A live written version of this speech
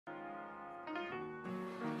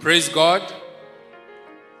Praise God.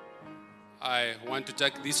 I want to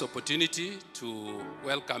take this opportunity to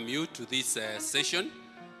welcome you to this session.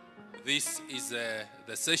 This is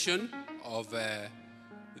the session of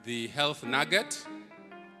the Health Nugget.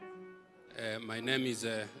 My name is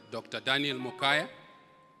Dr. Daniel Mokaya.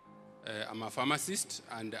 I'm a pharmacist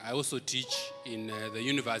and I also teach in the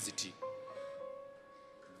university.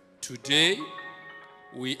 Today,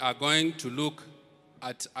 we are going to look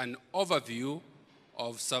at an overview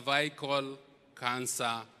of cervical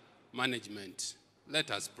cancer management. Let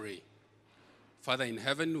us pray. Father in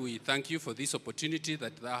heaven, we thank you for this opportunity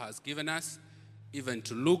that thou hast given us, even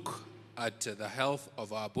to look at the health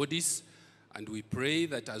of our bodies. And we pray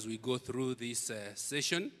that as we go through this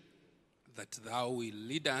session, that thou will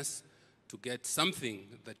lead us to get something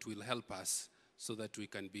that will help us so that we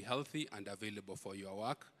can be healthy and available for your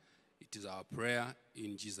work. It is our prayer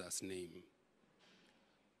in Jesus' name.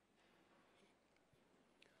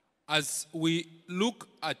 As we look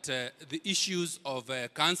at the issues of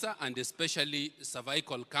cancer, and especially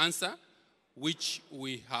cervical cancer, which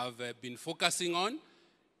we have been focusing on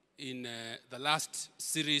in the last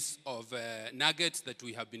series of nuggets that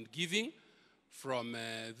we have been giving from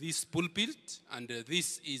this pulpit, and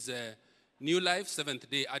this is Newlife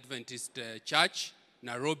Seventh-day Adventist Church,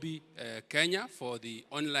 Nairobi, Kenya, for the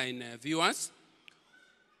online viewers.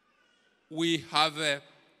 We have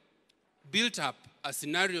built up a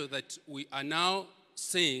scenario that we are now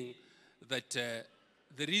saying that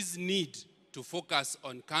there is need to focus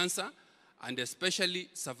on cancer, and especially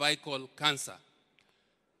cervical cancer.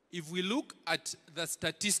 If we look at the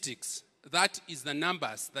statistics, that is the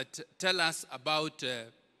numbers that tell us about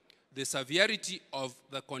the severity of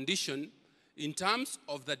the condition in terms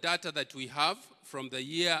of the data that we have from the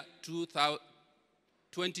year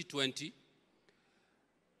 2020.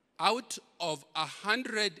 Out of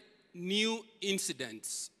 100 new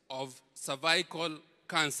incidents of cervical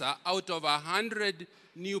cancer, out of 100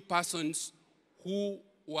 new persons who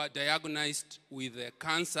were diagnosed with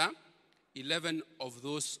cancer, 11 of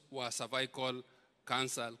those were cervical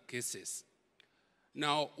cancer cases.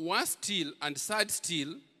 Now, worse still and sad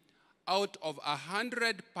still, out of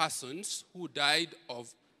 100 persons who died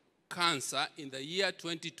of cancer in the year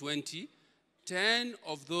 2020, 10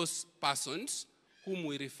 of those persons, whom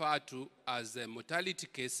we refer to as mortality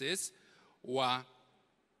cases, were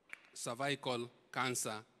cervical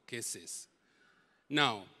cancer cases.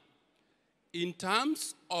 Now, in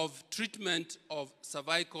terms of treatment of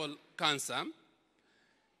cervical cancer,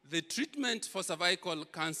 the treatment for cervical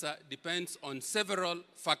cancer depends on several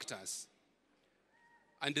factors.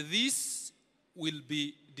 And this will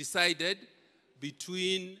be decided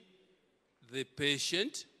between the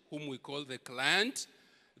patient, whom we call the client,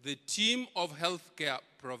 the team of healthcare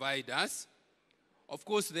providers. Of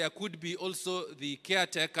course, there could be also the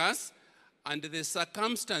caretakers and the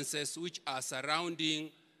circumstances which are surrounding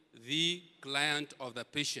the client of the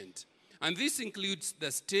patient. And this includes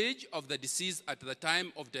the stage of the disease at the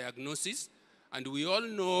time of diagnosis. And we all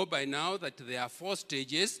know by now that there are 4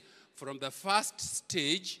 stages, from the first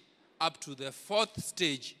stage up to the 4th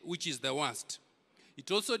stage, which is the worst. It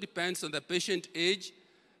also depends on the patient age,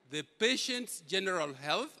 the patient's general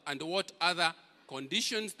health, and what other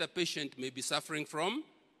conditions the patient may be suffering from,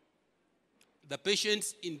 the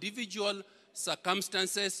patient's individual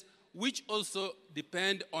circumstances, which also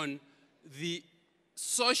depend on the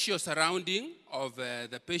social surrounding of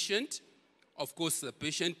the patient, of course, the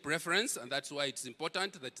patient preference, and that's why it's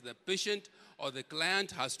important that the patient or the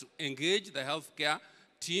client has to engage the healthcare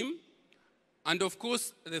team, and of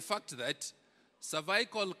course, the fact that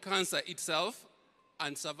cervical cancer itself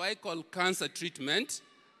and cervical cancer treatment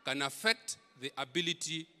can affect the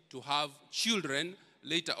ability to have children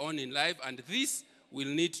later on in life, and this will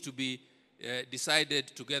need to be decided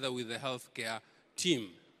together with the healthcare team.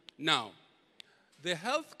 Now, the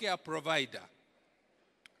healthcare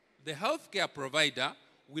provider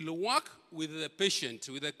will work with the patient,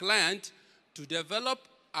 with the client, to develop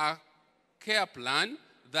a care plan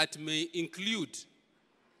that may include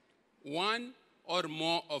one or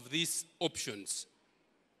more of these options.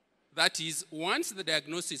 That is, once the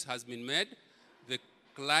diagnosis has been made, the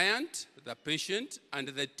client, the patient, and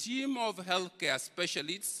the team of healthcare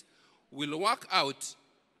specialists will work out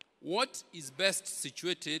what is best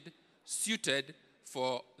suited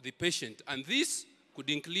for the patient. And this could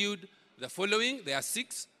include the following. There are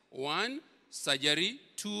 6. 1, surgery.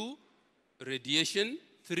 2, radiation.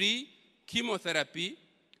 3, chemotherapy.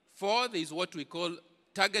 4, there is what we call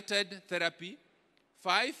targeted therapy.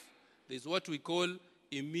 5, there is what we call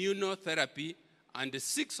immunotherapy. And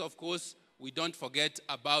 6, of course, we don't forget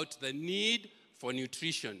about the need for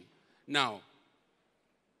nutrition. Now,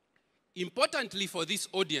 Importantly for this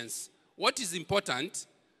audience, what is important,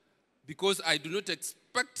 because I do not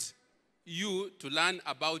expect you to learn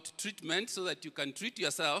about treatment so that you can treat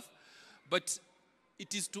yourself, but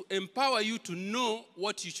it is to empower you to know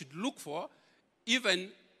what you should look for, even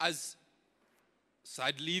as,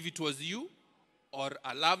 sadly, if it was you or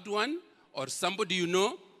a loved one or somebody you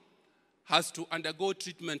know has to undergo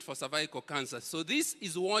treatment for cervical cancer. So this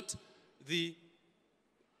is what the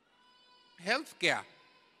healthcare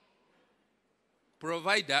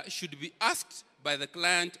provider should be asked by the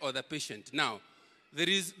client or the patient. Now, there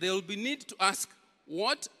will be need to ask,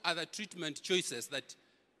 what are the treatment choices that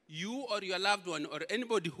you or your loved one or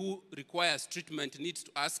anybody who requires treatment needs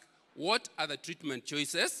to ask? What are the treatment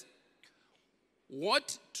choices?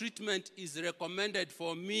 What treatment is recommended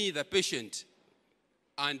for me, the patient,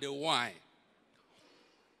 and why?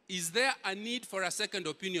 Is there a need for a second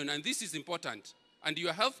opinion? And this is important. And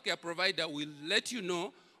your healthcare provider will let you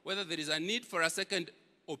know whether there is a need for a second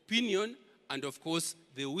opinion, and of course,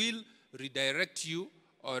 they will redirect you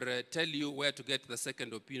or tell you where to get the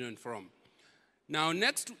second opinion from. Now,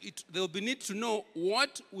 next, there will be need to know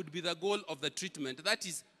what would be the goal of the treatment. That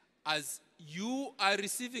is, as you are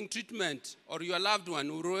receiving treatment, or your loved one,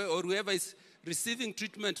 or whoever is receiving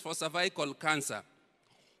treatment for cervical cancer,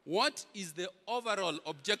 what is the overall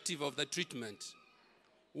objective of the treatment?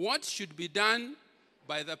 What should be done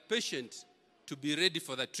by the patient to be ready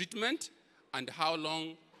for the treatment, and how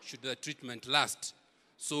long should the treatment last?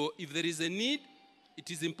 So if there is a need, it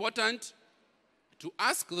is important to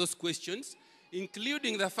ask those questions,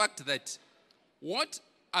 including the fact that what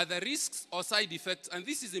are the risks or side effects? And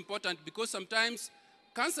this is important because sometimes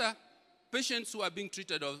cancer patients who are being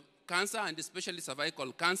treated of cancer, and especially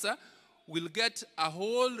cervical cancer, will get a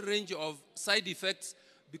whole range of side effects,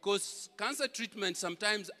 because cancer treatment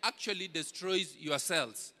sometimes actually destroys your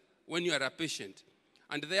cells when you are a patient.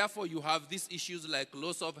 And therefore, you have these issues like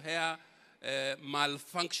loss of hair,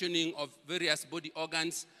 malfunctioning of various body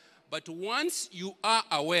organs. But once you are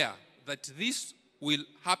aware that this will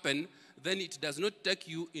happen, then it does not take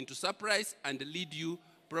you into surprise and lead you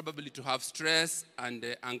probably to have stress and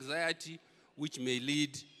anxiety, which may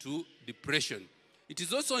lead to depression. It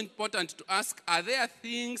is also important to ask, are there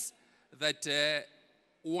things that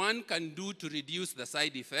one can do to reduce the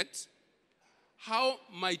side effects? How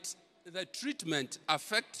might the treatment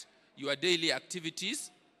affect your daily activities?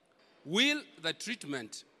 Will the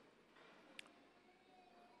treatment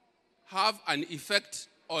have an effect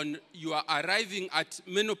on your arriving at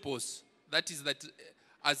menopause? That is, that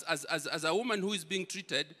as a woman who is being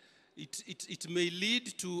treated, it may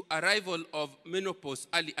lead to arrival of menopause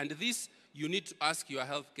early, and this you need to ask your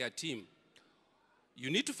healthcare team. You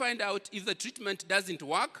need to find out if the treatment doesn't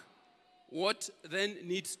work, what then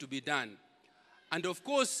needs to be done. And of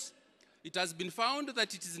course, it has been found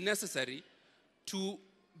that it is necessary to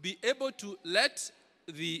be able to let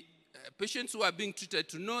the patients who are being treated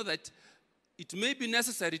to know that it may be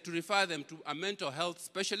necessary to refer them to a mental health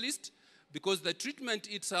specialist, because the treatment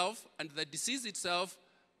itself and the disease itself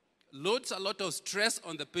loads a lot of stress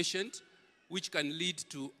on the patient, which can lead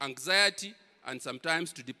to anxiety and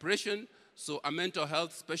sometimes to depression. So a mental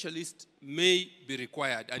health specialist may be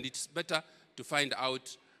required, and it's better to find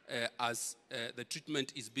out as the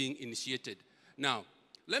treatment is being initiated. Now,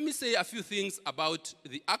 let me say a few things about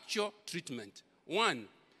the actual treatment. One,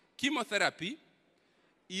 chemotherapy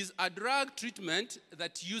is a drug treatment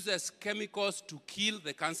that uses chemicals to kill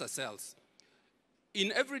the cancer cells.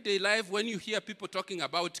 In everyday life, when you hear people talking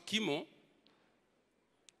about chemo,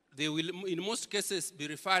 they will, in most cases, be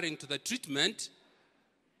referring to the treatment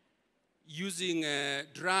using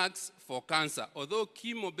drugs for cancer. Although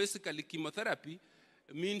basically chemotherapy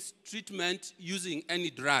means treatment using any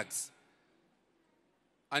drugs.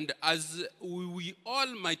 And as we all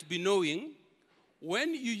might be knowing,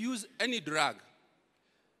 when you use any drug,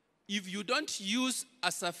 if you don't use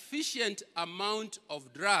a sufficient amount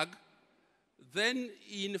of drug, then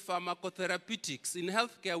in pharmacotherapeutics, in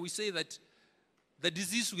healthcare, we say that the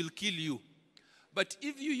disease will kill you. But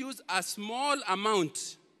if you use a small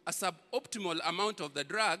amount, a suboptimal amount of the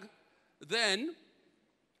drug, then,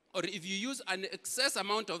 or if you use an excess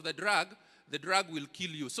amount of the drug will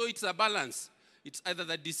kill you. So it's a balance. It's either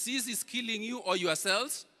the disease is killing you or your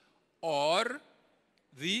cells, or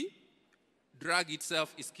the drug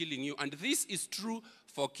itself is killing you. And this is true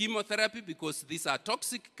for chemotherapy, because these are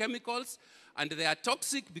toxic chemicals, and they are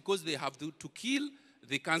toxic because they have to kill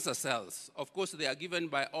the cancer cells. Of course, they are given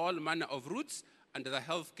by all manner of routes, and the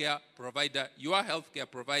healthcare provider, your healthcare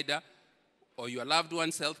provider, or your loved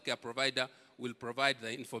one's healthcare provider will provide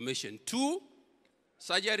the information. Two,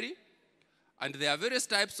 surgery. And there are various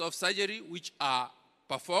types of surgery which are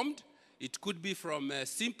performed. It could be from a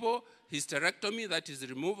simple hysterectomy, that is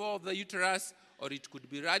removal of the uterus, or it could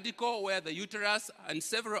be radical, where the uterus and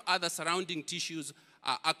several other surrounding tissues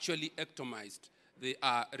are actually ectomized. They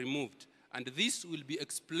are removed. And this will be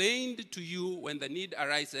explained to you when the need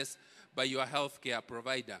arises by your healthcare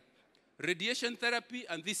provider. Radiation therapy,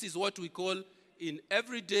 and this is what we call in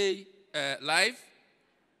everyday life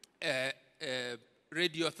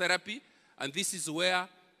radiotherapy, and this is where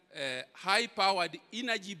high-powered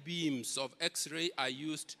energy beams of X-ray are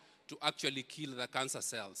used to actually kill the cancer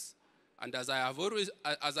cells. And as I have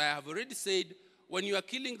already said, when you are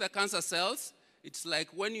killing the cancer cells, it's like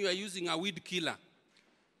when you are using a weed killer.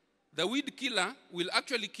 The weed killer will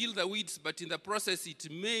actually kill the weeds, but in the process,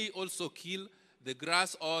 it may also kill the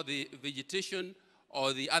grass or the vegetation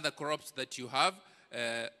or the other crops that you have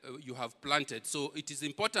planted. So it is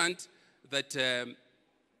important that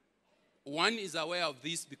one is aware of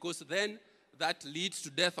this, because then that leads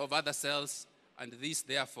to death of other cells, and this,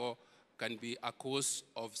 therefore, can be a cause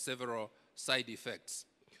of several side effects.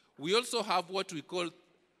 We also have what we call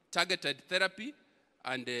targeted therapy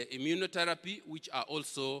and immunotherapy, which are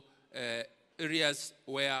also areas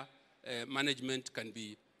where management can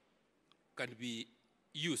be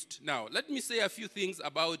used. Now, let me say a few things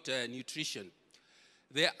about nutrition.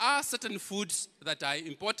 There are certain foods that are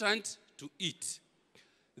important to eat.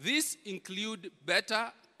 These include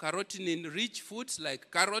beta-carotene-rich foods like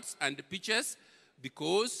carrots and peaches,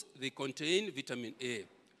 because they contain vitamin A.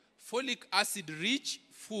 Folic acid-rich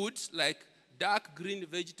foods like dark green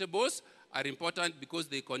vegetables are important because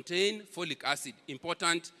they contain folic acid,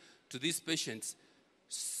 important to these patients.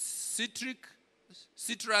 Citrus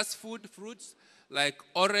fruits like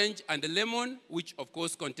orange and lemon, which of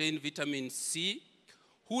course contain vitamin C.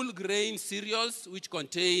 Whole grain cereals, which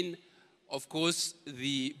contain, of course,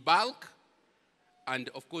 the bulk, and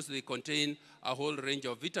of course they contain a whole range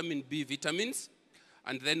of vitamin B vitamins.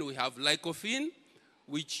 And then we have lycopene,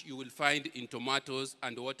 which you will find in tomatoes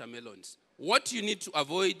and watermelons. What you need to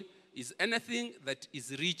avoid is anything that is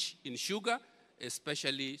rich in sugar,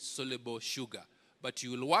 especially soluble sugar. But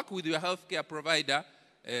you will work with your healthcare provider,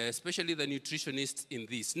 especially the nutritionist, in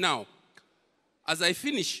this. Now, as I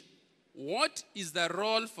finish, what is the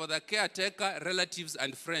role for the caretaker, relatives,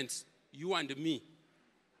 and friends, you and me?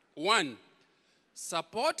 1,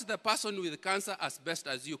 support the person with cancer as best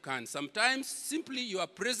as you can. Sometimes simply your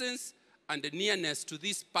presence and nearness to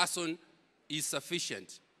this person is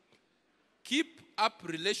sufficient. Keep up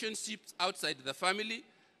relationships outside the family.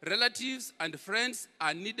 Relatives and friends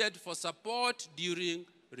are needed for support during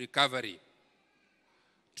recovery.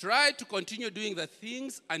 Try to continue doing the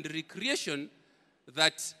things and recreation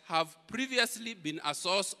that have previously been a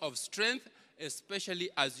source of strength, especially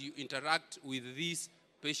as you interact with this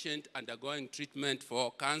patient undergoing treatment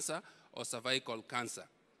for cancer or cervical cancer.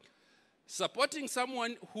 Supporting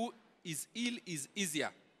someone who is ill is easier.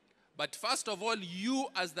 But first of all, you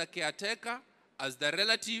as the caretaker, as the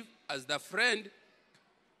relative, as the friend,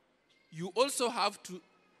 you also have to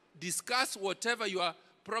discuss whatever your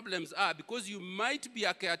problems are, because you might be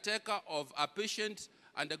a caretaker of a patient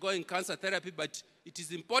undergoing cancer therapy, but it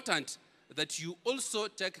is important that you also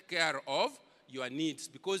take care of your needs,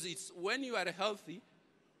 because it's when you are healthy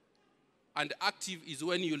and active is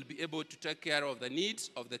when you'll be able to take care of the needs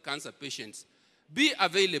of the cancer patients. Be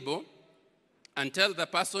available and tell the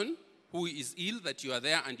person who is ill that you are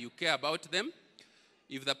there and you care about them.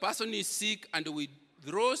 If the person is sick and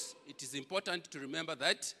withdraws, it is important to remember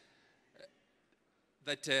that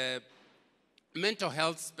mental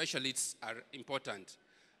health specialists are important.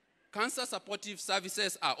 Cancer supportive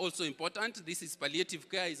services are also important. This is palliative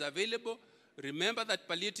care is available. Remember that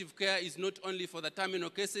palliative care is not only for the terminal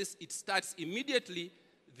cases, it starts immediately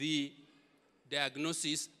the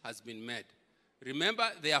diagnosis has been made. Remember,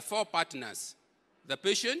 there are 4 partners: the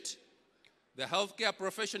patient, the healthcare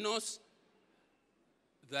professionals,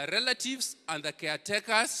 the relatives and the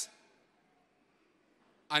caretakers,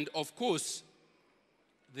 and of course,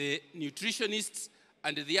 the nutritionists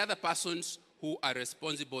and the other persons who are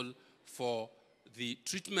responsible for the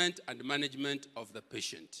treatment and management of the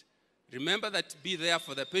patient. Remember that, be there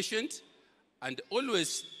for the patient, and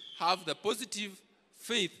always have the positive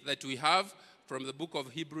faith that we have from the book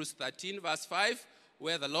of Hebrews 13, verse 5,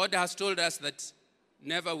 where the Lord has told us that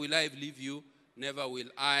never will I leave you, never will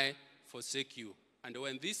I forsake you. And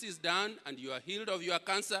when this is done and you are healed of your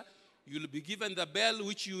cancer, you will be given the bell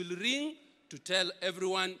which you will ring to tell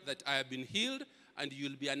everyone that I have been healed, and you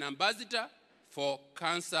will be an ambassador for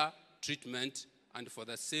cancer treatment and for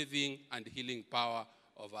the saving and healing power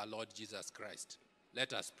of our Lord Jesus Christ.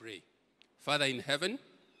 Let us pray. Father in heaven,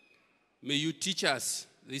 may you teach us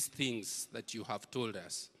these things that you have told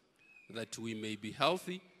us, that we may be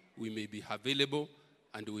healthy, we may be available,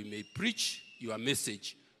 and we may preach your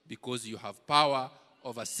message, because you have power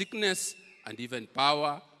over sickness and even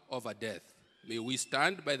power over death. May we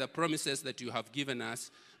stand by the promises that you have given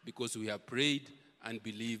us, because we have prayed and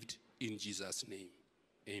believed in Jesus' name.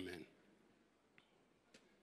 Amen.